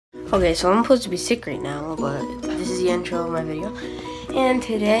Okay, so I'm supposed to be sick right now, but this is the intro of my video. And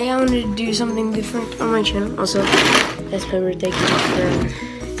today I wanted to do something different on my channel. Also, that's my birthday cake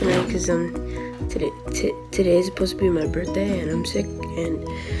tonight, because today is supposed to be my birthday and I'm sick. And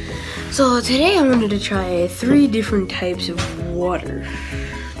so today I wanted to try 3 different types of water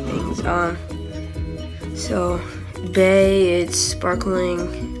things. So Bay, it's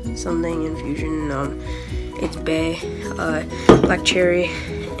sparkling something infusion. It's Bay, black cherry.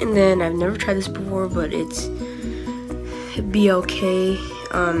 And then I've never tried this before, but it's BLK.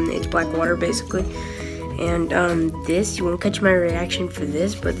 It's black water basically. And this, you won't catch my reaction for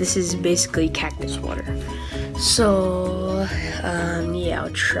this, but this is basically cactus water. So yeah,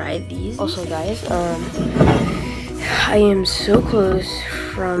 I'll try these. Also, guys, I am so close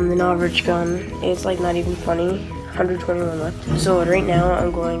from the Novrich gun. It's like not even funny. 121 left. So right now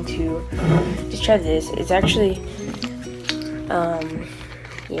I'm going to just try this. It's actually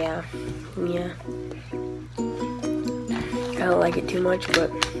yeah. I don't like it too much,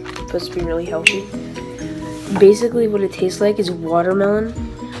 but it's supposed to be really healthy. Basically, what it tastes like is watermelon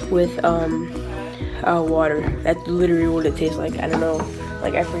with water. That's literally what it tastes like. I don't know,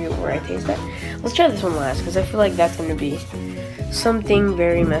 like I forget where I taste that. Let's try this one last, because I feel like that's gonna be something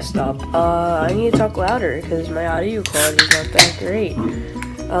very messed up. I need to talk louder because my audio quality is not that great.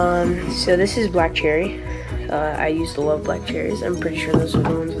 So this is black cherry. I used to love black cherries. I'm pretty sure those are the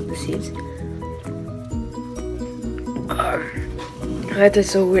ones with the seeds. That is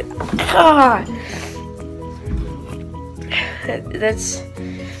so weird. That's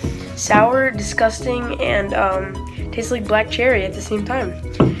sour, disgusting, and tastes like black cherry at the same time.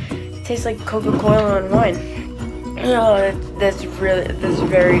 It tastes like Coca-Cola and wine. Oh, that's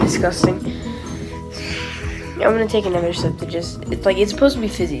very disgusting. I'm gonna take another sip to just, it's supposed to be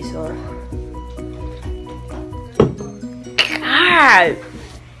fizzy, so. God!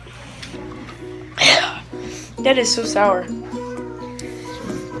 That is so sour.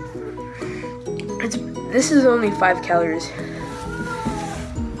 This is only 5 calories.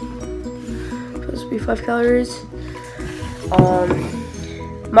 Supposed to be 5 calories.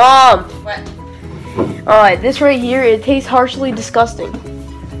 Mom! What? Alright, this right here, it tastes harshly disgusting.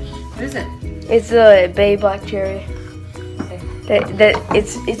 What is it? It's a Bay black cherry. Okay.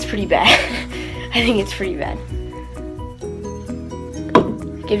 It's pretty bad. I think it's pretty bad.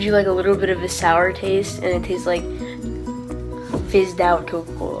 Gives you like a little bit of a sour taste, and it tastes like fizzed out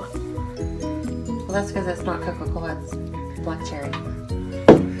Coca-Cola. Well, that's because it's not Coca-Cola, it's black cherry.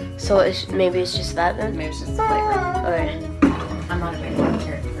 So maybe it's just that then? Maybe it's just the flavor. Okay. I'm not a big black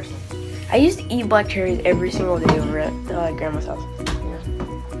cherry person. I used to eat black cherries every single day over at Grandma's house.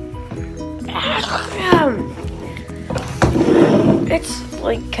 Yeah. It's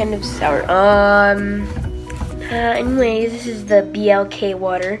like kind of sour. Anyways, this is the BLK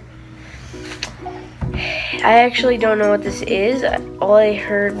water. I actually don't know what this is. All I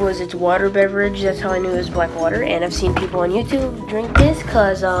heard was it's water beverage. That's how I knew it was black water. And I've seen people on YouTube drink this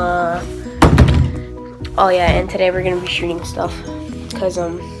because, oh yeah, and today we're going to be shooting stuff. Because I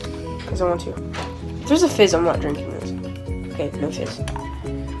want to. If there's a fizz, I'm not drinking this. Okay, no fizz.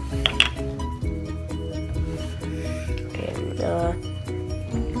 Okay,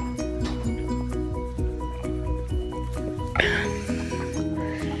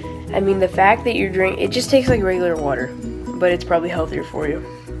 I mean, the fact that you're drinking, it just tastes like regular water, but it's probably healthier for you.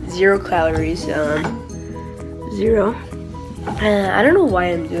 0 calories, 0. I don't know why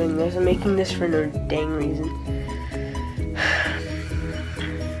I'm doing this. I'm making this for no dang reason.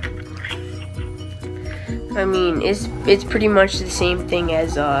 I mean, it's pretty much the same thing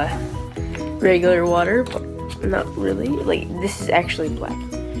as regular water, but not really. Like, this is actually black.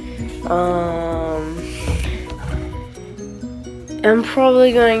 I'm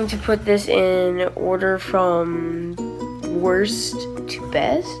probably going to put this in order from worst to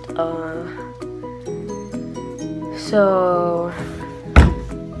best. So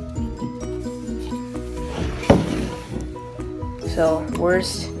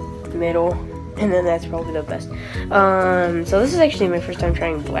worst, middle, and then that's probably the best. So this is actually my first time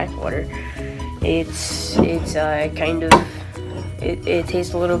trying black water. It's kind of, it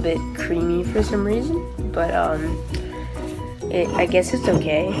tastes a little bit creamy for some reason, but I guess it's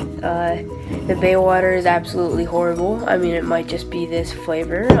okay. The Bay water is absolutely horrible. I mean, it might just be this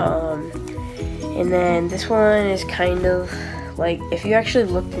flavor. And then this one is kind of like, if you actually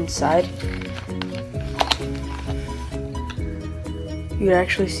looked inside, you'd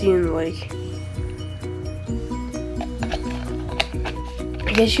actually see in like,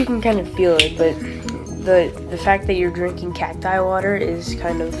 I guess you can kind of feel it, but the fact that you're drinking cacti water is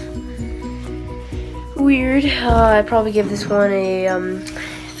kind of weird. I'd probably give this one a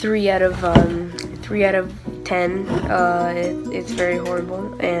 3 out of 10. It's very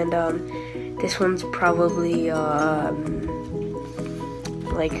horrible, and this one's probably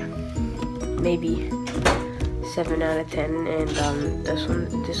like maybe 7 out of 10, and this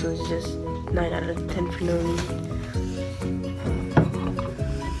one's just 9 out of 10 for no reason.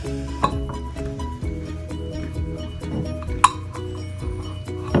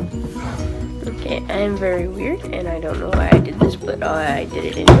 Okay, I am very weird, and I don't know why I did this, but I did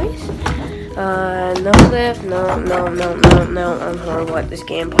it anyways. No clip, no, I'm horrible at this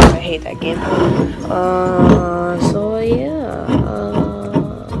gameplay. I hate that gameplay. So yeah,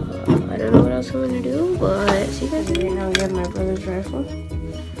 I don't know what else I'm gonna do, but see you guys. Right now we have my brother's rifle,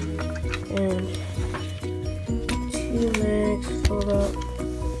 and 2 mags filled up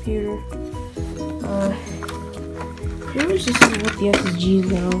computer. Pretty much this is what the SSG is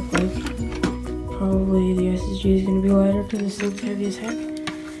gonna look like. Probably the SSG is gonna be lighter because this thing's heavy as heck.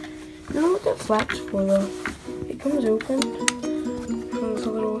 I don't know what that flap's for though. It comes open. There's a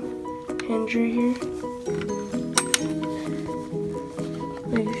little hinge right here.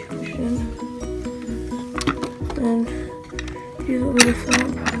 Maybe if you push it in. And here's a little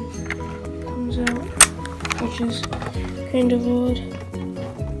flap. Comes out, which is kind of odd.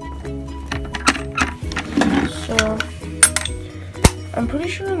 So I'm pretty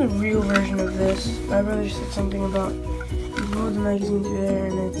sure in the real version of this, my brother said something about you load the magazine through there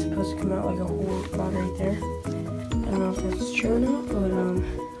and it's supposed to come out like a whole rod right there. I don't know if that's true or not, but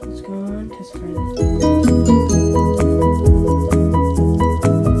let's go on and test for this.